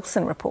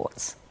Baker-Wilson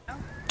reports.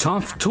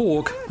 Tough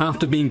talk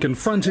after being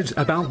confronted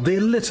about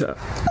their litter.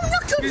 I'm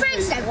not your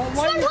grandson. Stand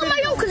on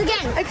my Yorkers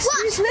again.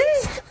 Excuse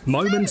me?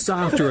 Moments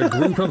after a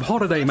group of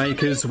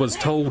holidaymakers was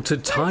told to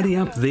tidy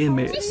up their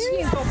mess.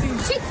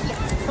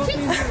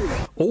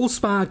 All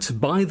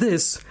sparked by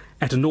this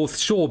at a North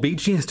Shore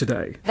beach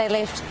yesterday. They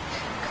left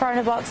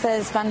Corona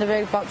boxes,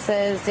 Bundaberg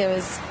boxes, there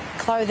was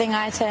clothing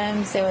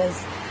items, there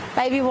was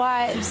baby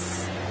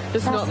wipes.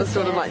 It's not the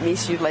sort of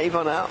mess you'd leave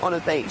on a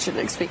beach and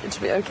expect it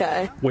to be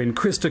okay. When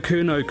Krista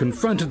Curnow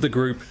confronted the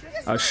group,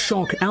 a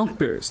shock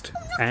outburst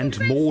and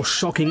more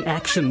shocking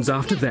actions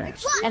after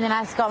that. And then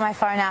I got my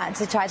phone out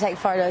to try to take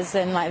photos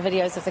and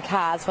videos of the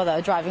cars while they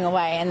were driving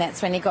away, and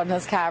that's when he got in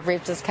his car,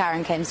 revved his car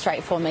and came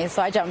straight for me,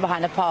 so I jumped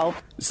behind a pole.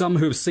 Some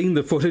who've seen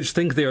the footage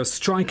think there are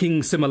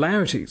striking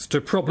similarities to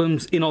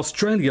problems in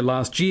Australia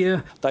last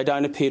year. They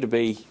don't appear to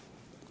be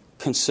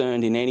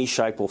concerned in any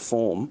shape or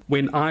form.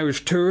 When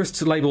Irish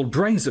tourists labelled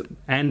brazen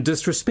and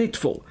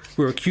disrespectful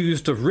were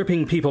accused of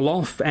ripping people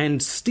off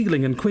and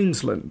stealing in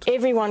Queensland.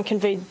 Everyone can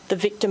be the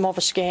victim of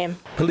a scam.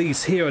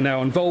 Police here are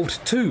now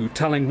involved too,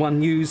 telling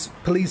One News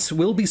police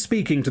will be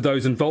speaking to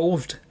those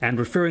involved and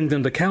referring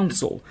them to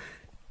council.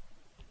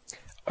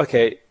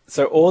 Okay,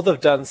 so all they've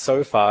done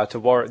so far to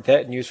warrant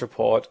that news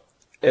report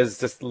is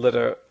just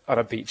litter on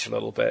a beach a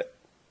little bit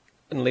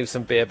and leave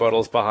some beer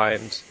bottles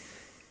behind.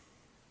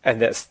 And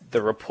that's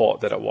the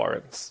report that it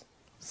warrants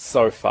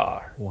so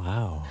far.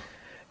 Wow.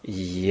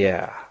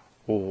 Yeah.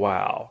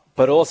 Wow.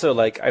 But also,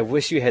 I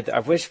wish we had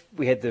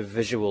the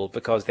visual,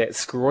 because that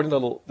scrawny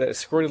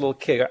little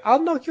kid,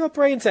 I'll knock your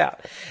brains out.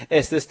 And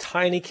it's this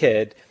tiny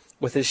kid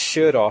with his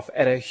shirt off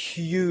and a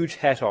huge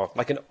hat on,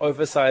 like an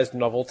oversized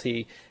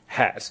novelty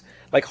hat,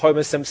 like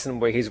Homer Simpson,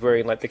 where he's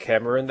wearing the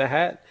camera in the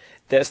hat.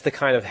 That's the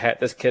kind of hat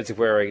this kid's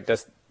wearing,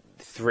 just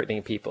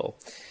threatening people.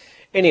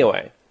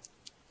 Anyway.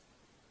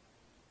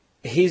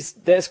 He's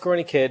that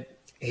scrawny kid,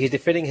 he's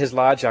defending his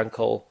large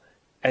uncle,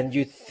 and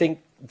you think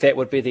that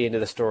would be the end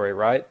of the story,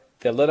 right?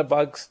 They're litter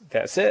bugs,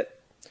 that's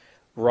it.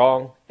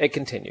 Wrong, it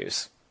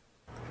continues.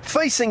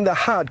 Facing the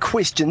hard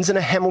questions in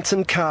a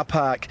Hamilton car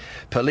park,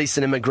 police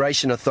and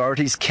immigration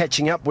authorities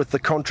catching up with the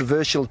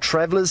controversial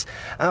travellers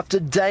after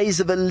days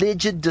of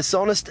alleged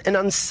dishonest and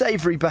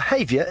unsavoury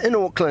behaviour in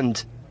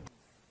Auckland.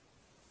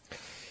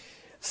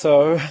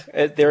 So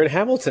they're in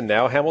Hamilton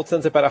now.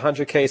 Hamilton's about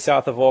 100k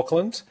south of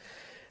Auckland.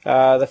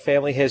 The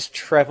family has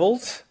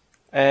travelled.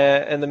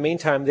 In the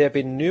meantime, there have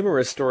been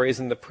numerous stories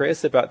in the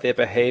press about their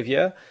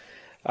behaviour.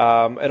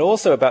 And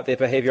also about their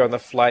behaviour on the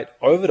flight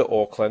over to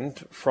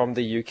Auckland from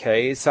the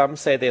UK. Some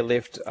say they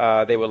left,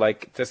 they were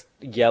like just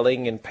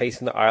yelling and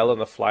pacing the aisle on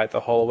the flight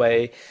the whole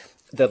way.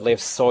 They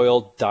left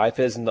soiled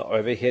diapers in the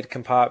overhead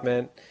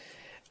compartment.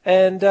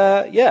 And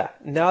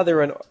now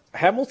they're in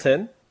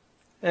Hamilton.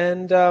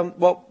 And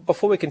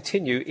before we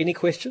continue, any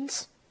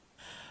questions?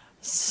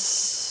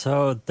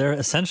 So they're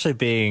essentially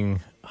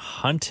being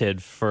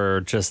hunted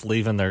for just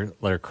leaving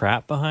their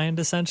crap behind,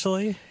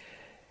 essentially?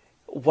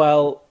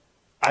 Well,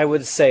 I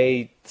would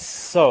say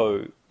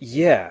so,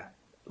 yeah.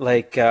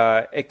 Like,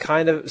 it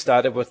kind of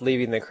started with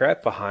leaving their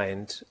crap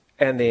behind,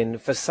 and then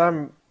for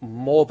some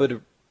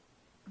morbid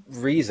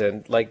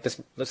reason,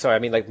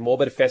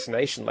 morbid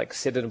fascination, like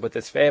set in with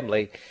this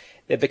family,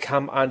 they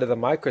become under the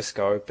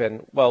microscope,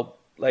 and,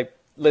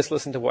 let's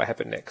listen to what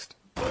happened next.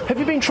 Have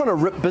you been trying to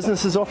rip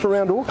businesses off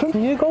around Auckland?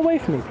 Can you go away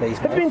from me, please,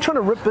 mate? Have you been trying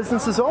to rip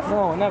businesses off?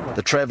 No, never.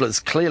 The travellers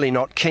clearly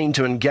not keen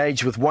to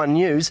engage with One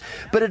News,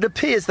 but it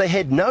appears they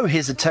had no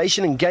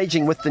hesitation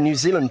engaging with the New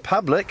Zealand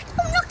public.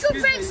 Oh, knock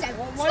your brakes then.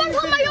 Stand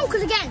on my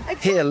uncles again.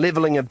 Here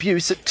levelling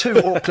abuse at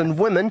two Auckland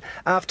women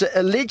after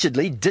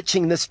allegedly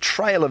ditching this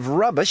trail of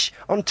rubbish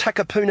on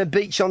Takapuna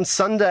Beach on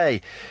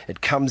Sunday. It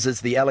comes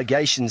as the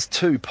allegations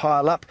too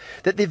pile up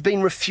that they've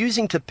been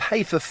refusing to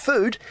pay for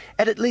food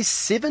at least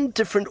 7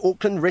 different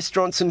Auckland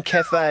restaurants and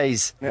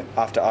cafes.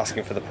 After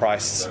asking for the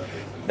price,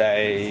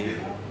 they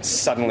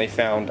suddenly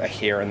found a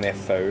hair in their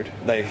food.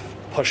 They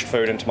pushed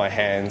food into my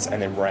hands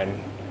and then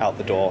ran out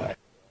the door.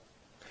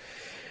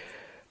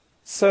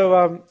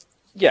 So,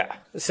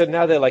 so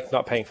now they're like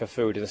not paying for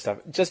food and stuff.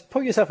 Just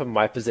put yourself in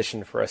my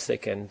position for a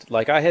second.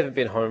 Like, I haven't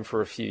been home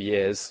for a few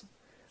years.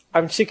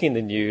 I'm checking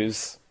the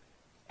news,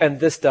 and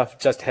this stuff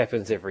just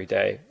happens every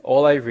day.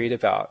 All I read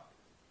about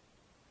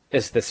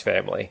is this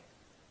family.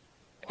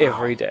 Wow.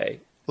 Every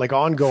day. Like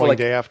ongoing,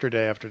 day after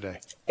day after day.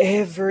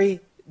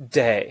 Every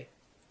day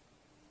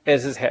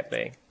this is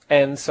happening.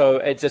 And so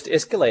it just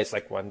escalates.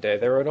 Like one day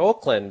they're in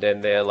Auckland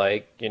and they're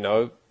like,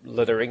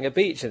 littering a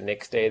beach, and the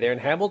next day they're in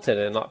Hamilton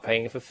and not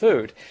paying for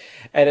food.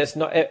 And it's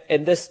not,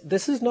 and this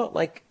is not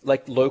like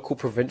local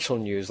provincial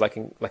news like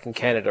in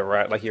Canada,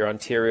 right? Like your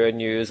Ontario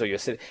news or your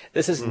city.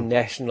 This is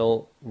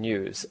national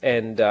news.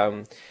 And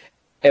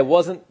it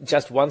wasn't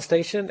just one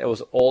station, it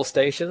was all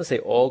stations. They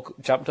all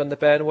jumped on the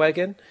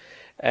bandwagon.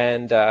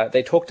 And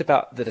they talked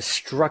about the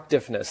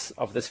destructiveness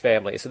of this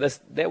family. So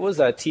that was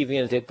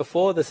TVNZ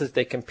before. This is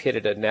their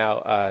competitor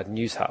now,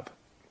 News Hub.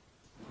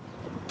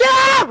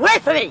 Get away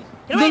from me!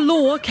 The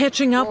law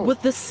catching up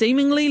with the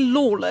seemingly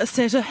lawless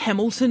at a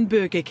Hamilton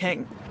Burger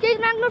King. Excuse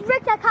me, I'm going to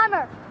break that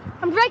camera.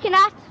 I'm breaking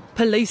that.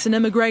 Police and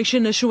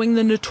immigration issuing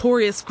the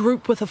notorious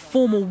group with a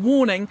formal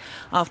warning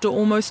after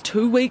almost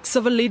 2 weeks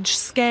of alleged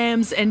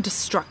scams and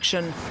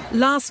destruction.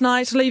 Last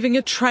night, leaving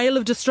a trail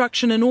of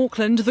destruction in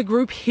Auckland, the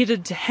group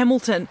headed to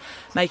Hamilton,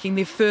 making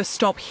their first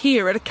stop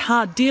here at a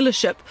car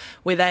dealership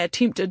where they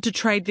attempted to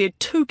trade their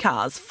 2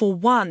 cars for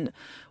 1.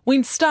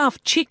 When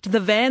staff checked the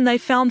van, they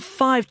found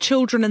 5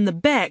 children in the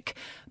back,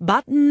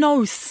 but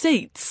no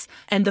seats,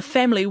 and the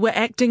family were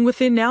acting with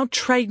their now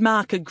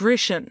trademark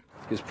aggression.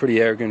 He was pretty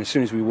arrogant. As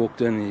soon as we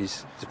walked in,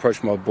 he's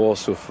approached my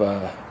boss with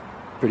a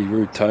pretty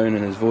rude tone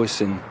in his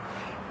voice and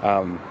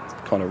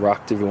kind of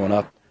rocked everyone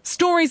up.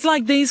 Stories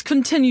like these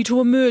continue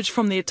to emerge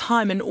from their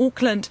time in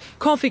Auckland.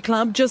 Coffee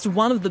Club, just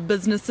one of the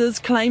businesses,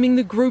 claiming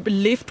the group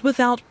left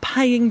without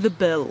paying the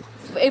bill.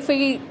 If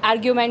we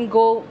argument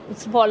go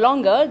for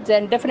longer,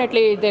 then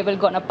definitely they will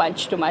gonna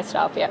punch to my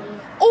staff, yeah.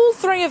 All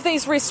 3 of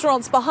these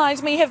restaurants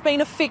behind me have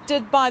been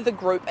affected by the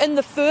group. In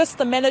the first,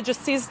 the manager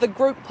says the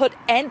group put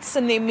ants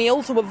in their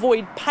meal to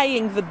avoid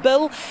paying the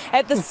bill.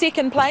 At the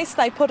second place,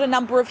 they put a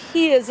number of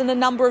hairs in a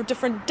number of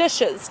different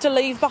dishes to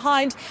leave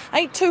behind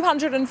a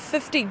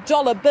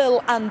 $250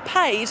 bill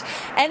unpaid.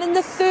 And in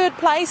the third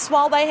place,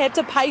 while they had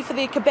to pay for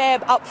their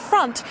kebab up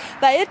front,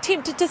 they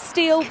attempted to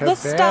steal the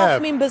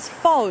staff member's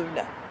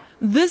phone.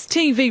 This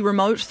TV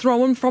remote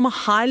thrown from a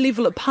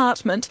high-level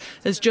apartment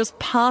is just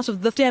part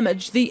of the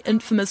damage the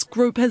infamous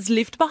group has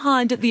left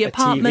behind at the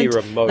apartment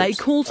they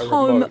called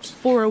home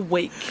for a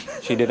week.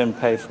 She didn't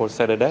pay for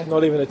Saturday.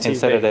 Not even a TV. And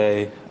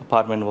Saturday,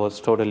 apartment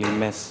was totally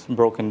mess.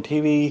 Broken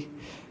TV,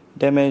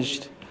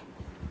 damaged.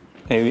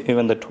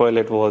 Even the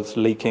toilet was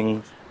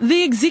leaking.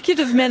 The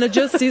executive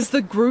manager says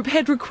the group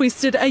had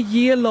requested a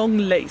year-long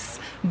lease,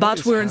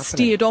 but were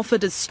instead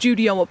offered a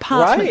studio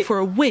apartment for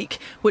a week,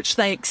 which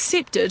they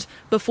accepted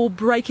before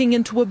breaking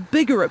into a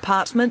bigger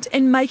apartment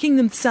and making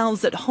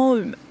themselves at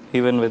home.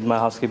 Even with my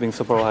housekeeping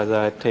supervisor,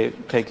 I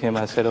take him,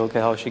 I said,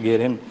 okay, how she get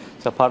in?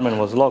 The apartment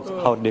was locked,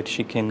 how did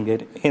she can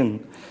get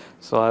in?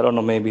 So I don't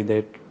know, maybe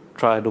they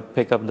try to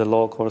pick up the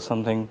lock or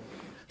something.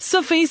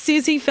 Sufi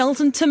says he felt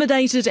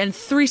intimidated and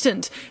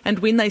threatened, and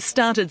when they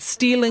started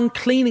stealing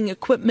cleaning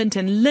equipment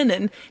and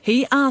linen,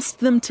 he asked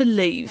them to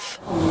leave.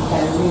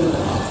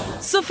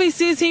 Sufi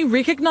says he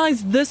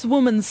recognised this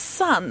woman's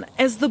son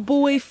as the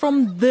boy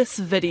from this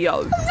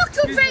video. Knock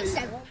your drinks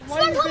then.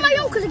 Someone call my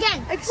uncles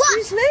again.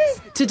 Excuse me?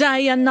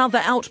 Today,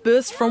 another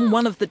outburst from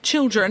one of the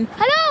children.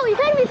 Hello, you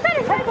can't be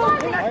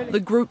finished. The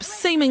group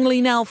seemingly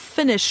now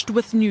finished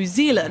with New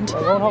Zealand.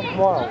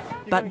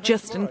 But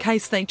just in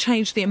case they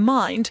change their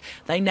mind,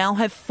 they now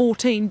have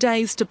 14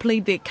 days to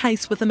plead their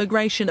case with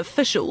immigration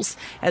officials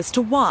as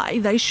to why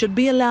they should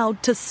be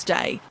allowed to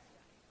stay.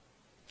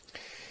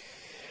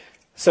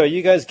 So are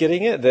you guys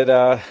getting it?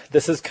 That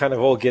this is kind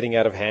of all getting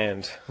out of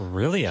hand.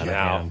 Really out of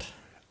hand.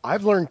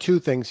 I've learned two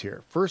things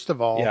here. First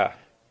of all,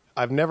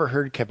 I've never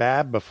heard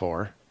kebab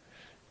before.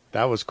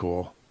 That was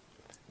cool.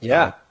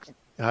 Yeah.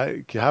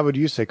 How would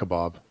you say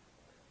kebab?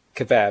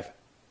 Kebab.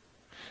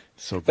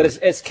 So good. But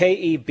it's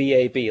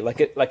Kebab,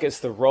 like it's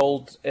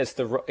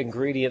the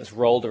ingredients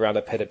rolled around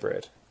a pita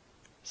bread.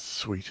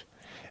 Sweet.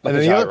 Like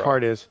and then a the other gyro.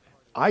 part is,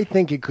 I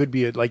think it could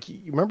be you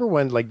remember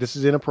when, this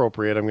is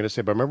inappropriate, I'm going to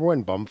say, but remember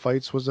when bum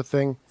fights was a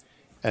thing?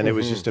 And it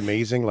was just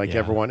amazing.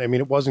 Everyone, I mean,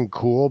 it wasn't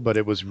cool, but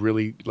it was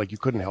really, you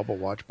couldn't help but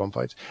watch bum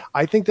fights.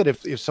 I think that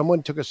if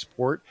someone took a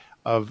sport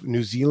of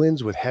New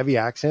Zealand's with heavy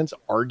accents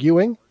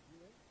arguing,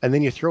 and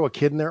then you throw a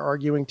kid in there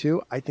arguing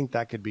too, I think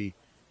that could be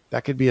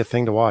a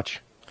thing to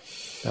watch.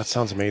 That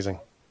sounds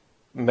amazing.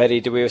 Maddie,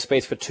 do we have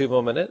space for 2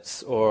 more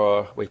minutes, or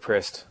are we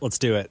pressed? Let's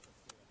do it.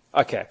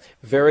 Okay,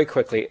 very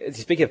quickly.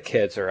 Speaking of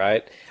kids, all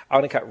right, I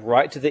want to cut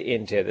right to the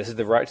end here. This is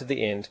the right to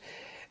the end.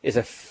 Is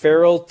a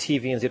feral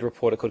TVNZ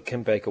reporter called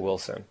Kim Baker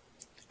Wilson.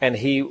 And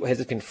he has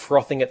just been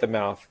frothing at the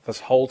mouth this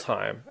whole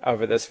time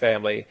over this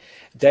family.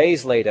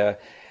 Days later,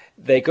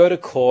 they go to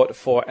court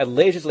for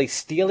allegedly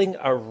stealing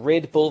a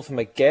Red Bull from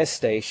a gas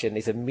station.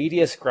 There's a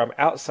media scrum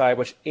outside,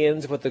 which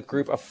ends with a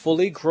group of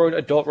fully grown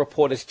adult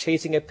reporters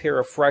chasing a pair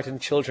of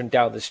frightened children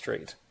down the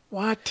street.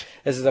 What?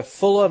 This is a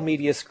full-on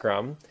media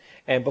scrum.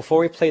 And before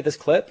we play this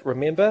clip,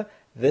 remember,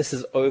 this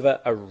is over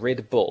a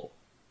Red Bull.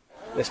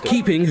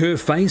 Keeping her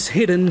face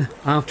hidden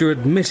after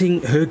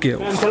admitting her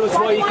guilt. Why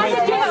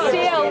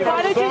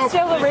did you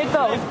steal the Red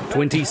Bull?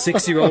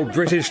 26-year-old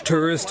British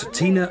tourist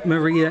Tina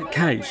Maria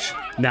Caish,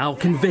 now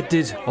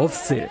convicted of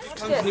theft.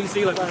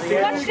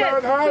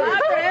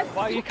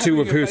 Two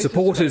of her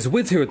supporters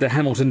with her at the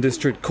Hamilton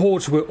District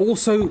Court were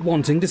also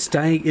wanting to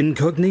stay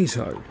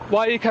incognito.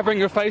 Why are you covering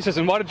your faces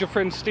and why did your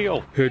friend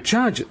steal? Her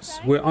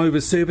charges were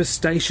over service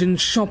station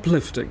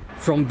shoplifting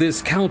from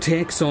this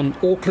Caltex on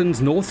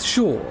Auckland's North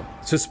Shore.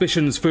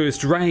 Suspicions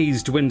first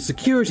raised when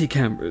security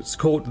cameras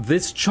caught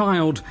this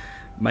child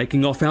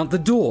making off out the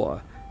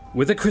door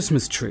with a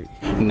Christmas tree.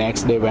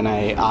 Next day when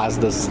I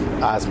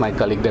asked my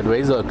colleague that where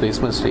is our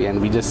Christmas tree,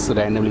 and we just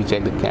randomly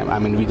checked the camera. I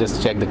mean, we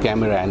just checked the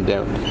camera and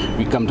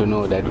we come to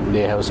know that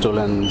they have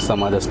stolen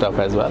some other stuff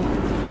as well.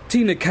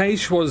 Tina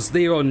Caish was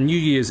there on New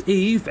Year's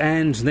Eve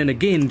and then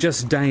again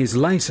just days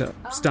later.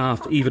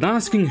 Staff even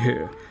asking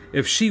her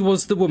if she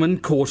was the woman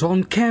caught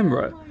on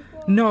camera.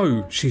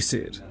 No, she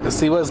said.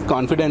 She was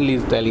confidently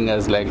telling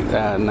us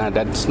nah,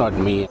 that's not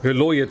me. Her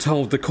lawyer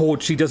told the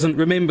court she doesn't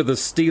remember the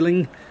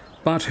stealing,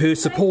 but her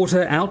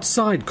supporter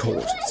outside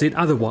court said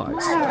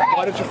otherwise.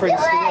 Why did your friend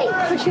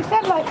steal? She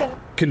said like a...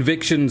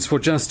 Convictions for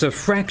just a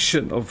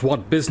fraction of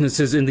what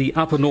businesses in the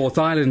Upper North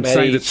Island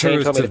say the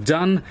tourists have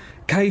done.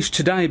 Caish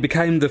today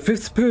became the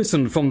 5th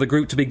person from the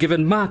group to be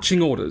given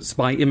marching orders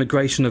by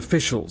immigration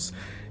officials.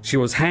 She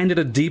was handed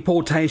a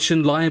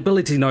deportation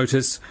liability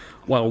notice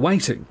while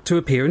waiting to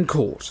appear in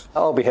court.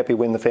 I'll be happy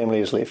when the family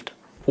is left.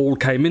 All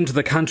came into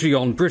the country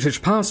on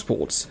British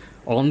passports,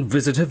 on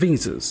visitor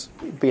visas.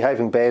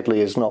 Behaving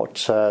badly is not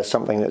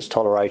something that's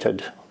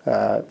tolerated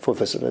for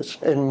visitors.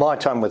 In my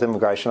time with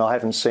immigration, I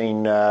haven't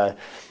seen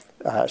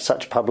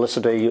such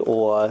publicity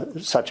or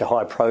such a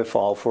high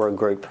profile for a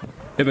group.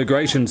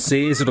 Immigration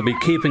says it'll be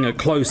keeping a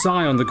close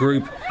eye on the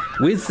group,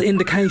 with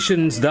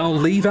indications they'll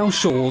leave our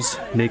shores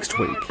next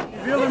week.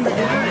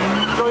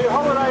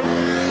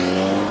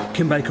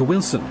 Kim Baker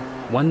Wilson,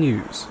 One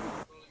News.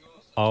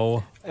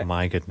 Oh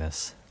my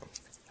goodness.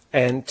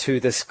 And to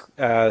this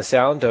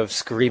sound of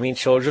screaming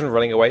children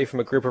running away from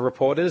a group of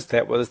reporters,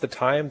 that was the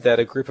time that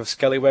a group of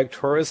scallywag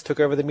tourists took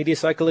over the media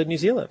cycle in New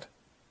Zealand.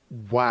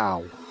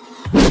 Wow.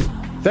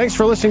 Thanks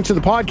for listening to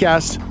the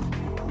podcast.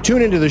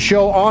 Tune into the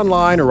show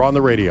online or on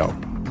the radio.